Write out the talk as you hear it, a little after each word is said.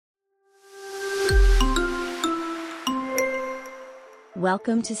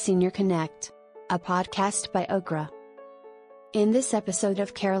Welcome to Senior Connect, a podcast by Okra. In this episode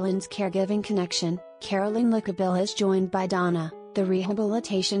of Carolyn's Caregiving Connection, Carolyn Lukabille is joined by Donna, the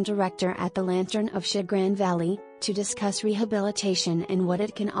Rehabilitation Director at the Lantern of Chagrin Valley, to discuss rehabilitation and what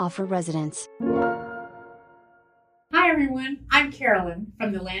it can offer residents. Hi everyone, I'm Carolyn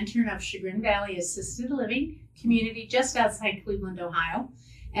from the Lantern of Chagrin Valley Assisted Living community just outside Cleveland, Ohio,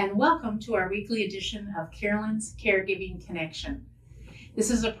 and welcome to our weekly edition of Carolyn's Caregiving Connection. This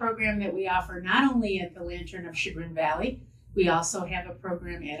is a program that we offer not only at the Lantern of Chagrin Valley, we also have a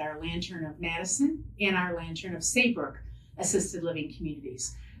program at our Lantern of Madison and our Lantern of Saybrook Assisted Living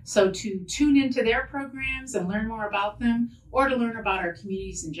communities. So to tune into their programs and learn more about them, or to learn about our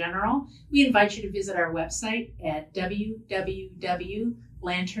communities in general, we invite you to visit our website at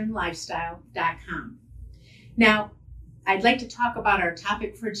www.lanternlifestyle.com. Now, I'd like to talk about our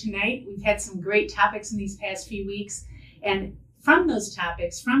topic for tonight. We've had some great topics in these past few weeks, and from those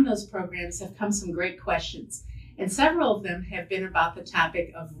topics, from those programs have come some great questions. And several of them have been about the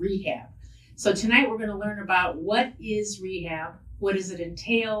topic of rehab. So tonight we're going to learn about what is rehab, what does it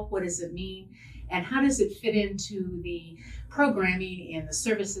entail, what does it mean, and how does it fit into the programming and the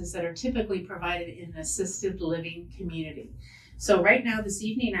services that are typically provided in an assisted living community. So right now this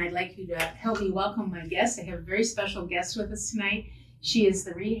evening, I'd like you to help me welcome my guest. I have a very special guest with us tonight. She is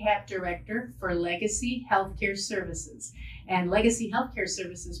the Rehab Director for Legacy Healthcare Services. And Legacy Healthcare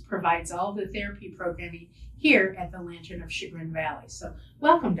Services provides all the therapy programming here at the Lantern of Chagrin Valley. So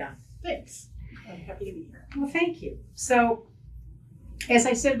welcome, Don. Thanks. I'm happy to be here. Well, thank you. So as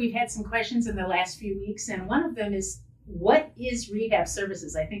I said, we've had some questions in the last few weeks, and one of them is, what is rehab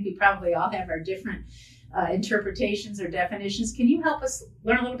services? I think we probably all have our different interpretations or definitions. Can you help us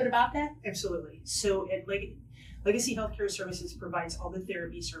learn a little bit about that? Absolutely. So at Legacy Healthcare Services provides all the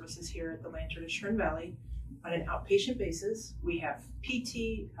therapy services here at the Lantern of Chagrin Valley on an outpatient basis. We have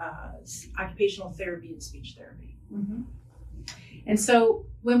PT, occupational therapy, and speech therapy. Mm-hmm. And so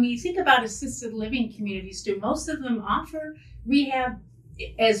when we think about assisted living communities, do most of them offer rehab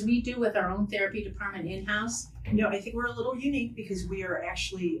as we do with our own therapy department in-house? No, I think we're a little unique because we are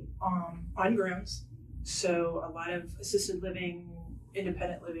actually on grounds. So a lot of assisted living,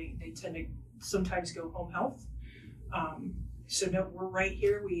 independent living, they tend to sometimes go home health. So no, we're right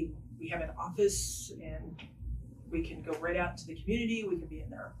here. We have an office and we can go right out into the community. We can be in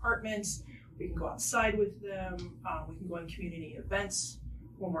their apartments. We can go outside with them. We can go on community events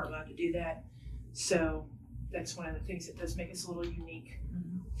when we're allowed to do that. So that's one of the things that does make us a little unique.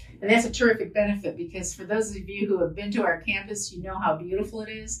 Mm-hmm. And that's a terrific benefit because for those of you who have been to our campus, you know how beautiful it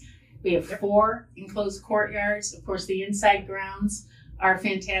is. We have 4 enclosed courtyards. Of course, the inside grounds are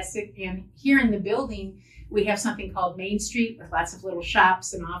fantastic. And here in the building, we have something called Main Street with lots of little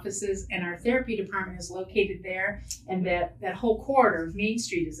shops and offices, and our therapy department is located there, and that whole corridor of Main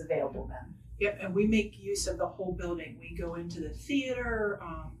Street is available then. Yep, and we make use of the whole building. We go into the theater.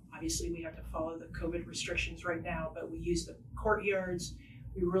 Obviously, we have to follow the COVID restrictions right now, but we use the courtyards.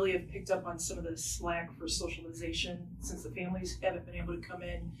 We really have picked up on some of the slack for socialization since the families haven't been able to come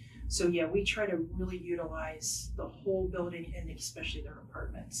in. So yeah, we try to really utilize the whole building and especially their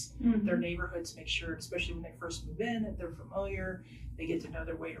apartments, mm-hmm. their neighborhoods, make sure, especially when they first move in, that they're familiar, they get to know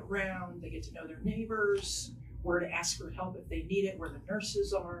their way around, they get to know their neighbors, where to ask for help if they need it, where the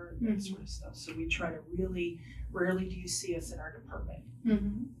nurses are, mm-hmm. that sort of stuff. So we try to really, rarely do you see us in our department.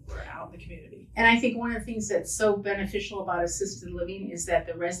 Mm-hmm. We're out in the community. And I think one of the things that's so beneficial about assisted living is that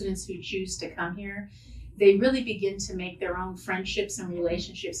the residents who choose to come here, they really begin to make their own friendships and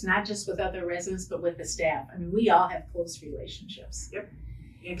relationships, not just with other residents, but with the staff. I mean, we all have close relationships. Yep.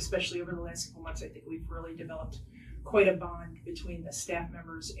 And especially over the last couple months, I think we've really developed quite a bond between the staff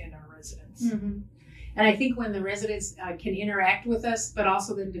members and our residents. Mm-hmm. And I think when the residents can interact with us, but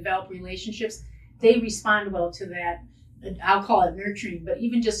also then develop relationships, they respond well to that. I'll call it nurturing, but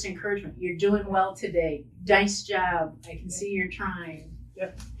even just encouragement. You're doing well today. Nice job. I can see you're trying.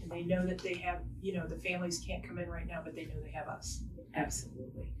 Yep. And they know that they have, the families can't come in right now, but they know they have us.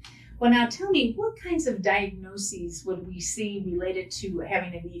 Absolutely. Well, now tell me, what kinds of diagnoses would we see related to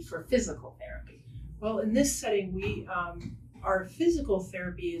having a need for physical therapy? Well, in this setting, our physical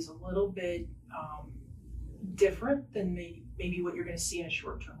therapy is a little bit different than maybe what you're going to see in a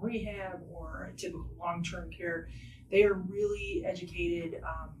short-term rehab or a typical long-term care. They are really educated.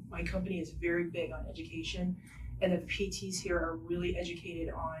 My company is very big on education, and the PTs here are really educated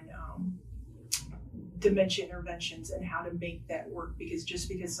on dementia interventions and how to make that work, because just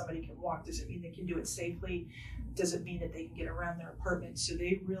because somebody can walk doesn't mean they can do it safely, doesn't mean that they can get around their apartment. So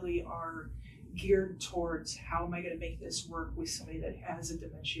they really are geared towards, how am I going to make this work with somebody that has a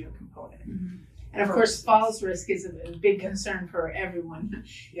dementia component? Mm-hmm. And of course, falls risk is a big concern for everyone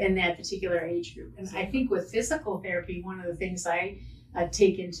in that particular age group. And I think with physical therapy, one of the things I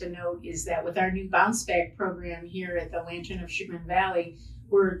take into note is that with our new Bounce Back program here at the Lantern of Chagrin Valley,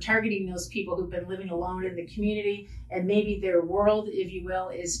 we're targeting those people who've been living alone in the community, and maybe their world, if you will,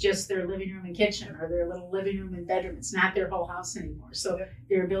 is just their living room and kitchen, or their little living room and bedroom. It's not their whole house anymore. So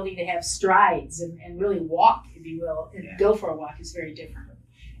their ability to have strides and really walk, if you will, and go for a walk is very different.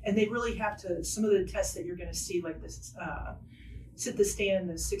 And they really have to, some of the tests that you're going to see, like this sit to stand,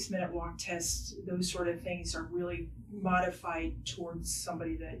 the 6-minute walk test, those sort of things are really modified towards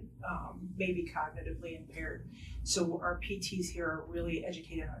somebody that may be cognitively impaired. So our PTs here are really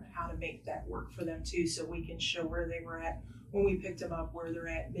educated on how to make that work for them too, so we can show where they were at when we picked them up, where they're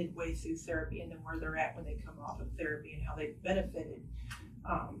at midway through therapy, and then where they're at when they come off of therapy, and how they benefited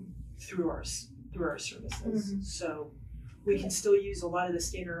through our services. So we can still use a lot of the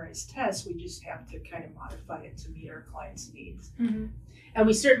standardized tests. We just have to kind of modify it to meet our clients' needs. And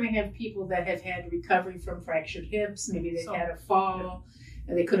we certainly have people that have had recovery from fractured hips. Maybe they've had a fall,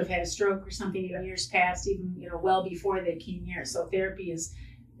 and they could have had a stroke or something in years past, even well before they came here. So therapy is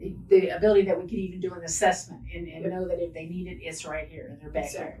the ability that we can even do an assessment and know that if they need it, it's right here in their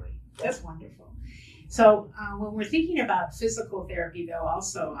backyard. That's wonderful. So when we're thinking about physical therapy, though,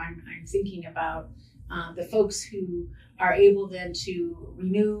 also I'm thinking about the folks who are able then to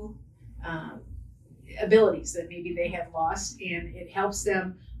renew abilities that maybe they have lost, and it helps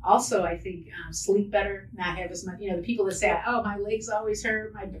them also, I think, sleep better, not have as much, the people that say, oh, my legs always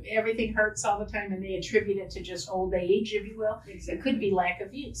hurt, everything hurts all the time, and they attribute it to just old age, if you will. It could be lack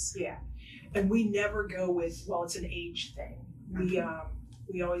of use. And we never go with, well, it's an age thing.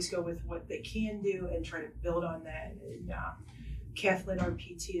 We always go with what they can do and try to build on that. And Kathleen, our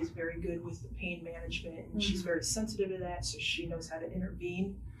PT, is very good with the pain management, and she's very sensitive to that, so she knows how to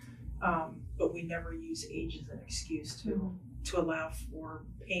intervene. But we never use age as an excuse to allow for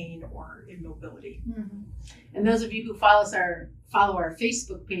pain or immobility. And those of you who follow our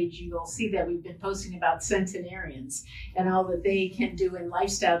Facebook page, you will see that we've been posting about centenarians and all that they can do in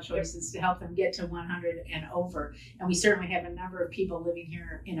lifestyle choices to help them get to 100 and over. And we certainly have a number of people living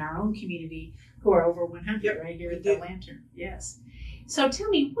here in our own community who are over 100 right here at the Lantern. Yes. So tell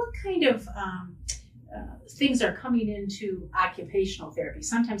me, what kind of things are coming into occupational therapy?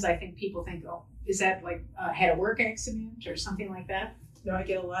 Sometimes I think people think, oh, is that like had a work accident or something like that? No, I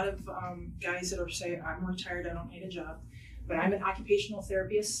get a lot of guys that are saying, I'm retired, I don't need a job, but I'm an occupational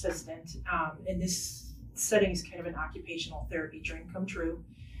therapy assistant. And this setting is kind of an occupational therapy dream come true.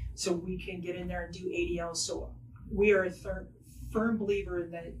 So we can get in there and do ADLs. So we are a firm believer in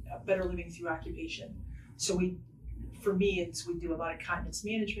that better living through occupation. So for me, we do a lot of continence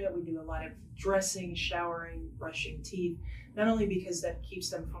management. We do a lot of dressing, showering, brushing teeth, not only because that keeps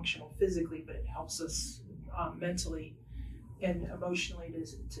them functional physically, but it helps us mentally and emotionally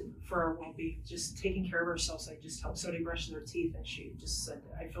for our well-being. Just taking care of ourselves. I just helped somebody brush their teeth, and she just said,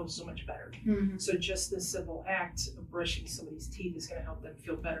 I feel so much better. So just the simple act of brushing somebody's teeth is going to help them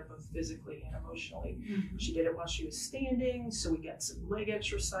feel better, both physically and emotionally. She did it while she was standing, so we got some leg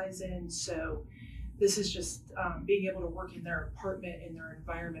exercise in. So this is just being able to work in their apartment, in their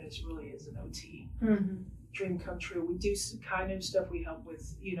environment, is really an OT. Dream come true. We do some cognitive stuff. We help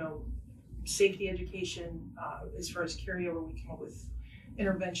with, safety education as far as carryover. We come up with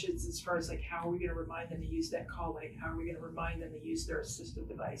interventions as far as like, how are we going to remind them to use that call light? How are we going to remind them to use their assistive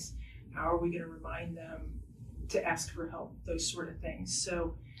device? How are we going to remind them to ask for help? Those sort of things.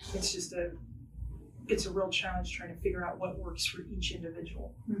 So it's just it's a real challenge trying to figure out what works for each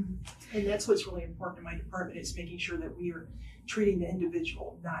individual. And that's what's really important in my department, is making sure that we are treating the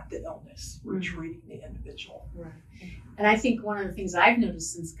individual, not the illness. We're treating the individual. Right. And I think one of the things I've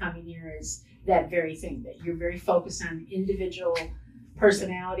noticed since coming here is that very thing, that you're very focused on individual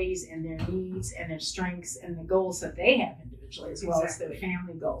personalities and their needs and their strengths and the goals that they have individually, as well as their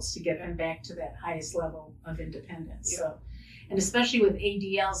family goals, to get them back to that highest level of independence. So, and especially with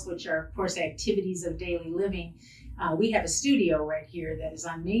ADLs, which are, of course, activities of daily living, we have a studio right here that is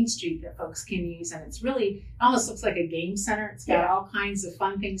on Main Street that folks can use, and it's really almost looks like a game center. It's got all kinds of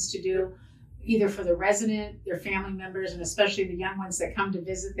fun things to do, either for the resident, their family members, and especially the young ones that come to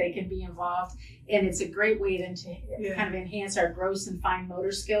visit. They can be involved, and it's a great way then to kind of enhance our gross and fine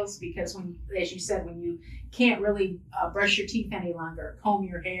motor skills, because when, as you said, when you can't really brush your teeth any longer, comb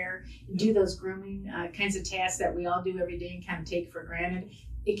your hair, do those grooming kinds of tasks that we all do every day and kind of take for granted,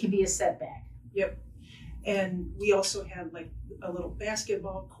 it can be a setback. And we also have like a little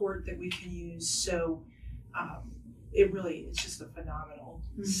basketball court that we can use. So it's just a phenomenal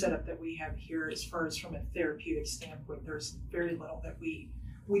setup that we have here as far as from a therapeutic standpoint. There's very little that we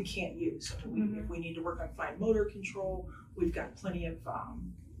we can't use. I mean, if we need to work on fine motor control, we've got plenty of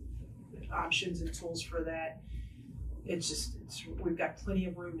options and tools for that. We've got plenty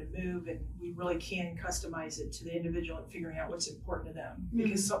of room to move, and we really can customize it to the individual and figuring out what's important to them.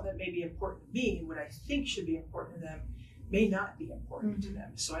 Because something that may be important to me, what I think should be important to them, may not be important to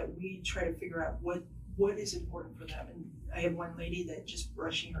them. So we try to figure out what is important for them. And I have one lady that just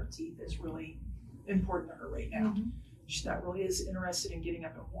brushing her teeth is really important to her right now. She's not really as interested in getting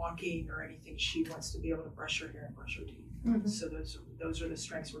up and walking or anything. She wants to be able to brush her hair and brush her teeth. So those are the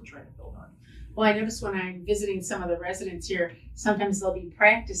strengths we're trying to build on. Well, I notice when I'm visiting some of the residents here, sometimes they'll be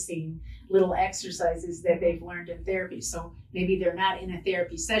practicing little exercises that they've learned in therapy. So maybe they're not in a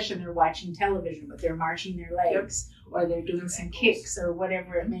therapy session, they're watching television, but they're marching their legs, or they're doing some kicks or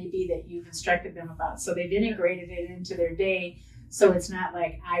whatever it may be that you've instructed them about. So they've integrated it into their day. So it's not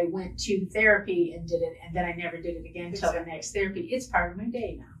like I went to therapy and did it, and then I never did it again until the next therapy. It's part of my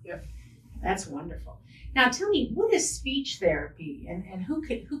day now. Yep. That's wonderful. Now tell me, what is speech therapy, and who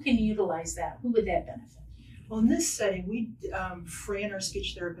can utilize that? Who would that benefit? Well, in this setting, Fran, our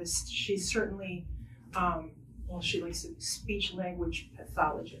speech therapist, she's certainly, she likes to speech language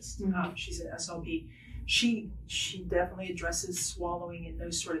pathologist. She's an SLP. She definitely addresses swallowing and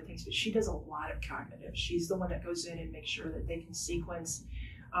those sort of things, but she does a lot of cognitive. She's the one that goes in and makes sure that they can sequence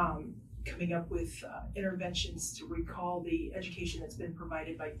coming up with interventions to recall the education that's been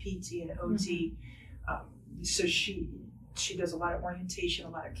provided by PT and OT. So she does a lot of orientation, a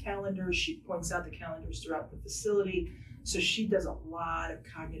lot of calendars. She points out the calendars throughout the facility. So she does a lot of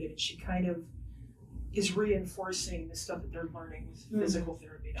cognitive, and she kind of is reinforcing the stuff that they're learning with physical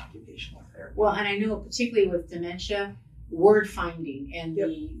therapy and occupational therapy. Well, and I know particularly with dementia, word finding and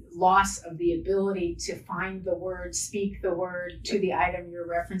the loss of the ability to find the word, speak the word to the item you're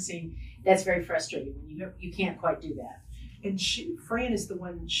referencing, that's very frustrating when you can't quite do that. And Fran is the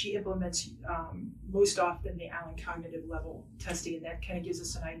one, she implements most often the Allen cognitive level testing, and that kind of gives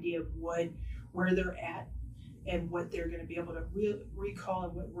us an idea of where they're at and what they're going to be able to recall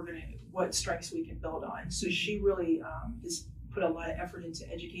and what strengths we can build on. So she really has put a lot of effort into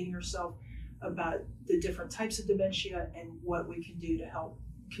educating herself about the different types of dementia and what we can do to help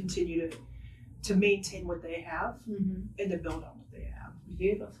continue to maintain what they have and to build on what they have.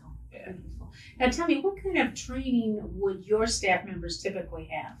 Beautiful. Yeah. Beautiful. Now tell me, what kind of training would your staff members typically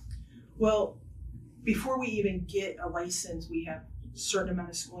have? Well, before we even get a license, we have a certain amount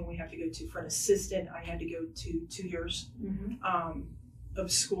of schooling we have to go to. For an assistant, I had to go to 2 years of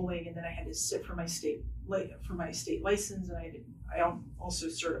schooling, and then I had to sit for my state license, and I also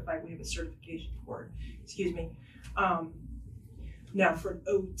certified. We have a certification for it. Excuse me. Now for an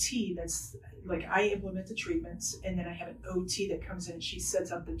OT, that's like I implement the treatments, and then I have an OT that comes in and she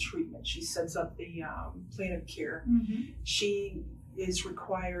sets up the treatment. She sets up the plan of care. She is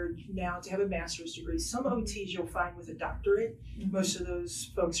required now to have a master's degree. Some OTs you'll find with a doctorate. Most of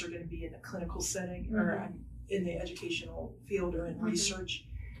those folks are going to be in the clinical setting or in the educational field or in research.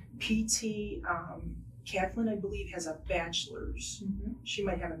 PT, Kathleen, I believe, has a bachelor's. She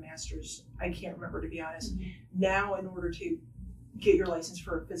might have a master's. I can't remember, to be honest. Now, in order to get your license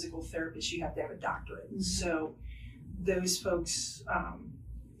for a physical therapist, you have to have a doctorate. So those folks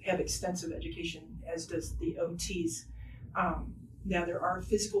have extensive education, as does the OTs. Now there are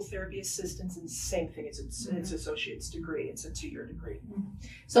physical therapy assistants, and same thing. It's associate's degree. It's a 2-year degree.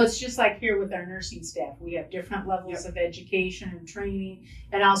 So it's just like here with our nursing staff. We have different levels of education and training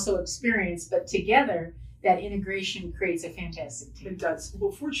and also experience, but together that integration creates a fantastic team. It does.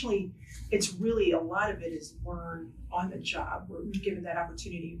 Well, fortunately, it's really a lot of it is learned on the job. We're given that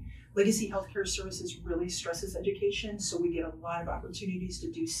opportunity. Legacy Healthcare Services really stresses education, so we get a lot of opportunities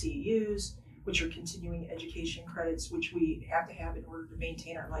to do CEUs, which are continuing education credits, which we have to have in order to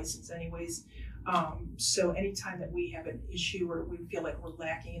maintain our license anyways. So anytime that we have an issue or we feel like we're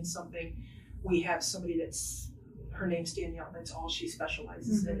lacking in something, we have somebody her name's Danielle, that's all she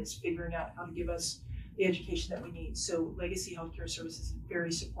specializes in, is figuring out how to give us the education that we need. So Legacy Healthcare Services is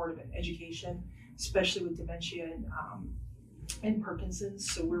very supportive in education, especially with dementia and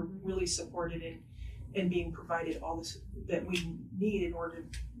Parkinson's. So we're really supported in being provided all this that we need in order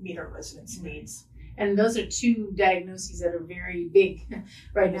to meet our residents' needs. And those are 2 diagnoses that are very big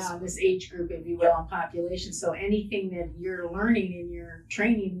right now in this age group, if you will, in population. So anything that you're learning in your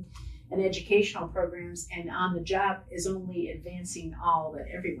training and educational programs and on the job is only advancing all that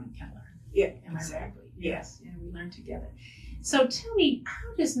everyone can learn. Yeah, Am exactly. I right? Yes, and we learn together. So tell me,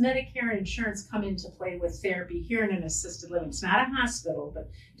 how does Medicare and insurance come into play with therapy here in an assisted living? It's not a hospital, but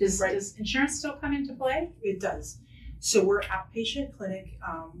does insurance still come into play? It does. So we're outpatient clinic,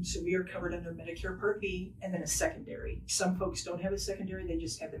 so we are covered under Medicare Part B and then a secondary. Some folks don't have a secondary, they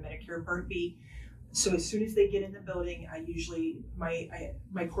just have the Medicare Part B. So as soon as they get in the building, I usually,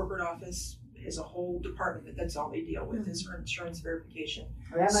 my corporate office is a whole department that's all they deal with is insurance verification.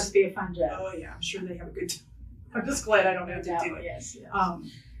 Well, that must be a fun job. Oh yeah, I'm sure they have a good time. I'm just glad I don't have to do it. Yes.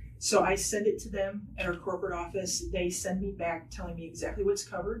 So I send it to them at our corporate office. They send me back telling me exactly what's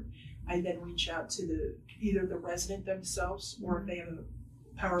covered. I then reach out to either the resident themselves, or if they have a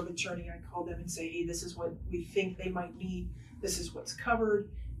power of attorney, I call them and say, hey, this is what we think they might need. This is what's covered.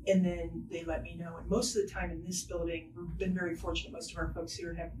 And then they let me know. And most of the time in this building, we've been very fortunate. Most of our folks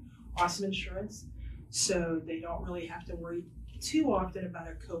here have awesome insurance. So they don't really have to worry too often about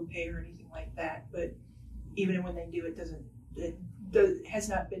a copay or anything like that. But even when they do, it has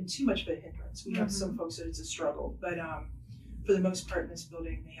not been too much of a hindrance. We have some folks that it's a struggle. But for the most part in this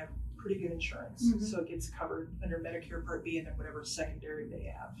building, they have pretty good insurance. So it gets covered under Medicare Part B and then whatever secondary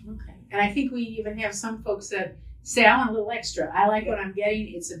they have. Okay. And I think we even have some folks that say, I want a little extra. I like what I'm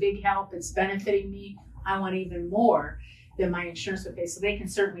getting. It's a big help. It's benefiting me. I want even more than my insurance would pay. So they can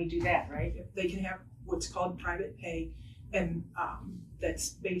certainly do that, right? They can have what's called private pay, and that's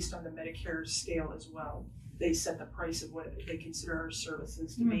based on the Medicare scale as well. They set the price of what they consider our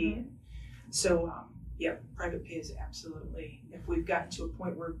services to be. And so, private pay is absolutely, if we've gotten to a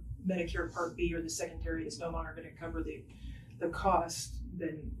point where Medicare Part B or the secondary is no longer going to cover the cost,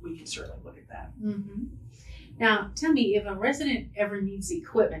 then we can certainly look at that. Now, tell me, if a resident ever needs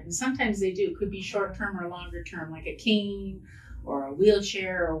equipment, and sometimes they do, it could be short-term or longer-term, like a cane or a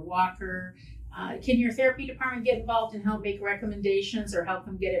wheelchair or a walker, can your therapy department get involved and help make recommendations or help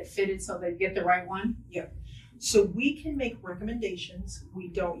them get it fitted so they get the right one? Yeah. So we can make recommendations. We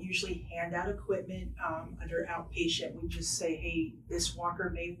don't usually hand out equipment under outpatient. We just say, hey, this walker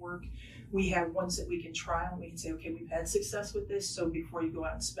may work. We have ones that we can trial and we can say, okay, we've had success with this. So before you go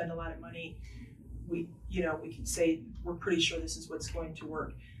out and spend a lot of money, we can say, we're pretty sure this is what's going to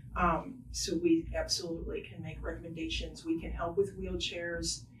work. So we absolutely can make recommendations. We can help with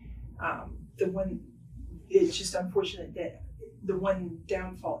wheelchairs. It's just unfortunate that the one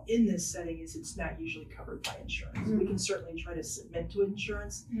downfall in this setting is it's not usually covered by insurance. We can certainly try to submit to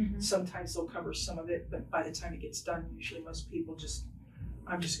insurance. Sometimes they'll cover some of it, but by the time it gets done, usually most people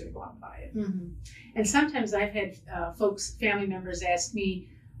I'm just going to go out and buy it. And sometimes I've had family members ask me,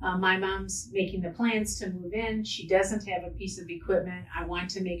 my mom's making the plans to move in. She doesn't have a piece of equipment. I want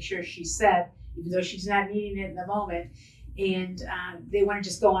to make sure she's set, even though she's not needing it in the moment. And they want to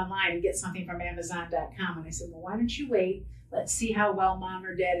just go online and get something from Amazon.com. And I said, well, why don't you wait? Let's see how well mom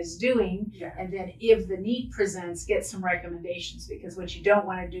or dad is doing. And then if the need presents, get some recommendations. Because what you don't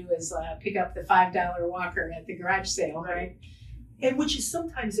want to do is pick up the $5 walker at the garage sale, right? And which is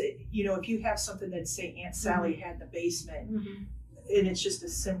sometimes, if you have something that, say, Aunt Sally had in the basement, and it's just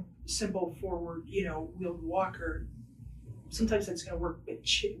a simple forward, wheeled walker, sometimes that's going to work. But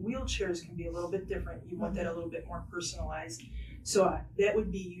wheelchairs can be a little bit different. You want that a little bit more personalized. So that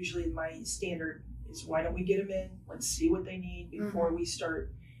would be usually my standard is, why don't we get them in? Let's see what they need before we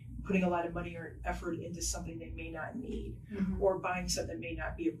start putting a lot of money or effort into something they may not need, or buying something that may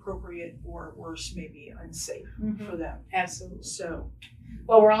not be appropriate, or worse, maybe unsafe for them. Absolutely. So,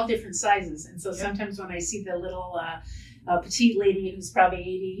 well, we're all different sizes. And so sometimes when I see the little petite lady who's probably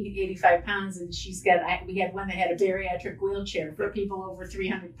 80, 85 pounds, and we had one that had a bariatric wheelchair for people over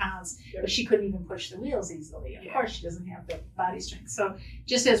 300 pounds, but she couldn't even push the wheels easily. Of course, she doesn't have the body strength. So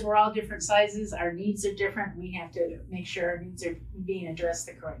just as we're all different sizes, our needs are different. We have to make sure our needs are being addressed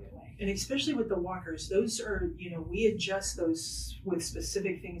the correct way. And especially with the walkers, those are, we adjust those with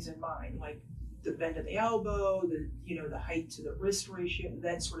specific things in mind, like the bend of the elbow, the height to the wrist ratio,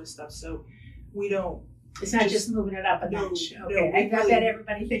 that sort of stuff. So we don't. It's not just moving it up a notch. Okay, I bet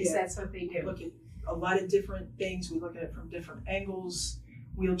everybody thinks that's what they do. Look at a lot of different things. We look at it from different angles.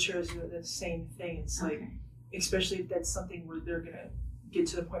 Wheelchairs are the same thing. It's like, especially if that's something where they're going to get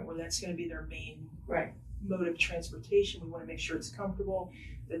to the point where that's going to be their main mode of transportation. We want to make sure it's comfortable,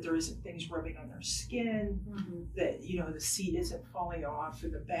 that there isn't things rubbing on their skin, that, the seat isn't falling off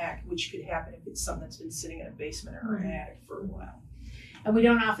in the back, which could happen if it's something that's been sitting in a basement or an attic for a while. And we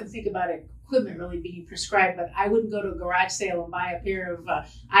don't often think about equipment really being prescribed, but I wouldn't go to a garage sale and buy a pair of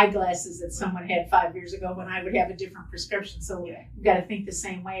eyeglasses that someone had 5 years ago when I would have a different prescription. So we've got to think the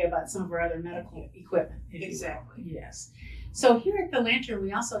same way about some of our other medical equipment. Exactly. Yes. So here at the Lantern,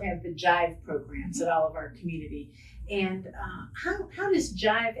 we also have the Jive programs at all of our community. And how does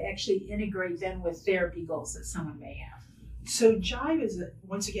Jive actually integrate then with therapy goals that someone may have? So Jive is,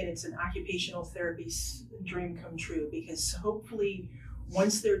 once again, it's an occupational therapy dream come true, because hopefully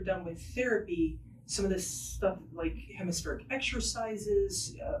once they're done with therapy, some of this stuff like hemispheric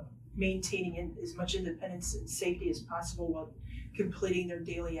exercises, maintaining as much independence and safety as possible while completing their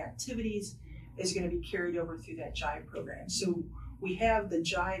daily activities is going to be carried over through that Jive program. So we have the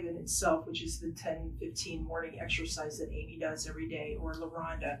Jive in itself, which is the 10-15 morning exercise that Amy does every day, or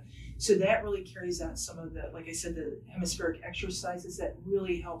LaRonda. So that really carries out some of the, like I said, the hemispheric exercises that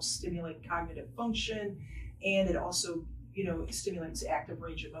really help stimulate cognitive function, and it also, stimulates active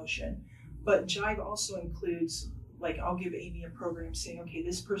range of motion. But Jive also includes, like, I'll give Amy a program saying, okay,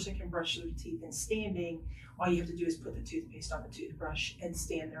 this person can brush their teeth in standing. All you have to do is put the toothpaste on the toothbrush and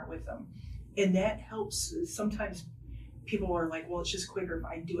stand there with them. And that helps. Sometimes people are like, well, it's just quicker if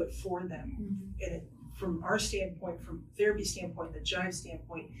I do it for them. Mm-hmm. And from our standpoint, from therapy standpoint, the Jive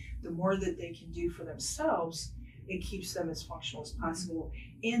standpoint, the more that they can do for themselves, it keeps them as functional as possible,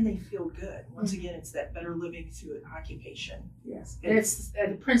 and they feel good. Once again, it's that better living through an occupation. Yes, and it's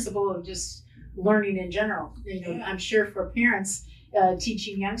the principle of just learning in general. I'm sure for parents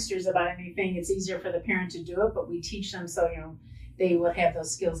teaching youngsters about anything, it's easier for the parent to do it, but we teach them so they will have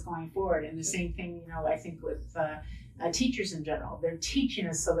those skills going forward. And the same thing, I think with teachers in general, they're teaching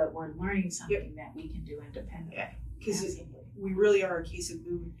us so that we're learning something that we can do independently. Yeah, because we really are a case of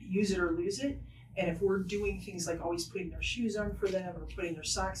use it or lose it. And if we're doing things like always putting their shoes on for them, or putting their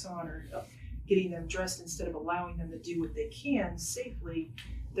socks on, or getting them dressed instead of allowing them to do what they can safely,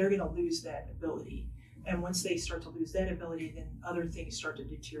 they're going to lose that ability. And once they start to lose that ability, then other things start to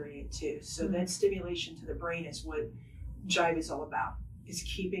deteriorate too. So that stimulation to the brain is what Jive is all about, is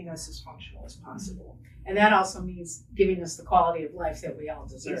keeping us as functional as possible. And that also means giving us the quality of life that we all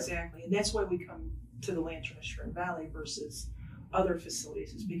deserve. Exactly. And that's why we come to the Lantern of Schroon Valley versus other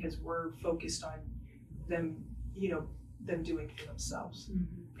facilities, is because we're focused on them, them doing for themselves,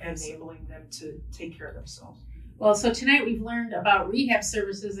 and enabling them to take care of themselves. Well, so tonight we've learned about rehab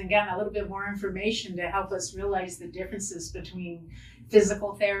services and gotten a little bit more information to help us realize the differences between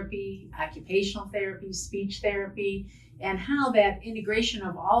physical therapy, occupational therapy, speech therapy, and how that integration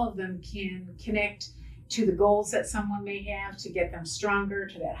of all of them can connect to the goals that someone may have to get them stronger,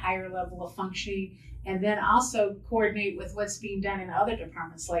 to that higher level of functioning, and then also coordinate with what's being done in other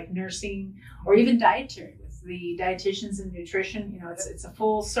departments like nursing or even dietary with the dietitians and nutrition. It's a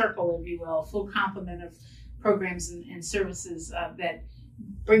full circle, if you will, a full complement of programs and services that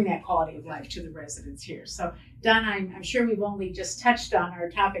bring that quality of life to the residents here. So, Donna, I'm sure we've only just touched on our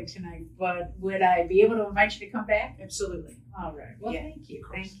topic tonight, but would I be able to invite you to come back? Absolutely. All right. Well, thank you.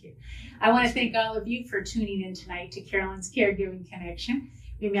 Thank you. I want to thank all of you for tuning in tonight to Carolyn's Caregiving Connection.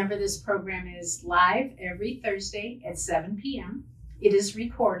 Remember, this program is live every Thursday at 7 p.m. It is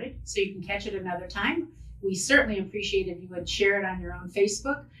recorded, so you can catch it another time. We certainly appreciate if you would share it on your own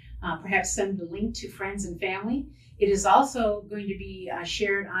Facebook, perhaps send the link to friends and family. It is also going to be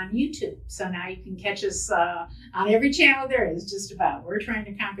shared on YouTube, so now you can catch us on every channel there is, just about. We're trying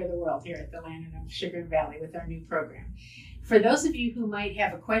to conquer the world here at the Lantern of Schroon Valley with our new program. For those of you who might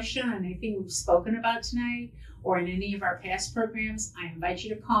have a question on anything we've spoken about tonight, or in any of our past programs, I invite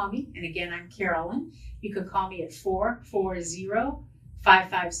you to call me. And again, I'm Carolyn. You can call me at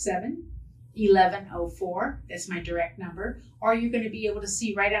 440-557-1104. That's my direct number. Or you're going to be able to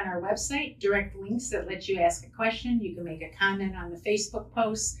see right on our website direct links that let you ask a question. You can make a comment on the Facebook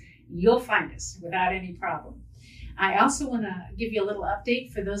posts. You'll find us without any problem. I also want to give you a little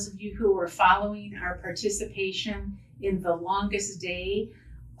update for those of you who are following our participation in the Longest Day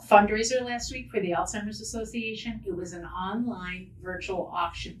fundraiser last week for the Alzheimer's Association. It was an online virtual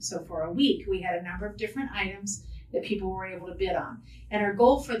auction. So for a week, we had a number of different items that people were able to bid on. And our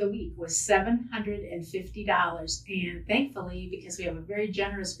goal for the week was $750. And thankfully, because we have a very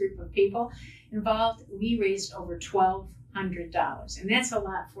generous group of people involved, we raised over $1,200. And that's a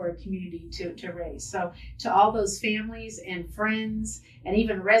lot for a community to raise. So to all those families and friends and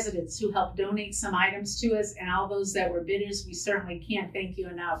even residents who helped donate some items to us, and all those that were bidders, we certainly can't thank you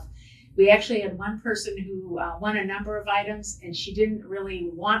enough. We actually had one person who won a number of items, and she didn't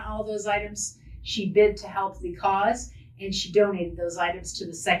really want all those items. She bid to help the cause, and she donated those items to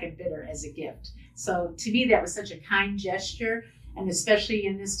the second bidder as a gift. So to me, that was such a kind gesture. And especially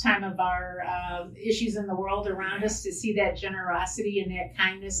in this time of our issues in the world around us, to see that generosity and that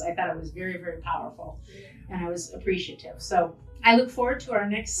kindness, I thought it was very, very powerful. And I was appreciative. So I look forward to our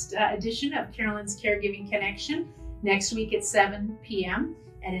next edition of Carolyn's Caregiving Connection next week at 7 p.m.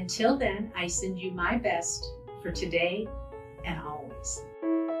 And until then, I send you my best for today and always.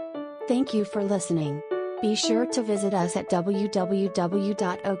 Thank you for listening. Be sure to visit us at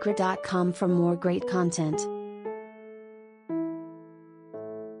www.okra.com for more great content.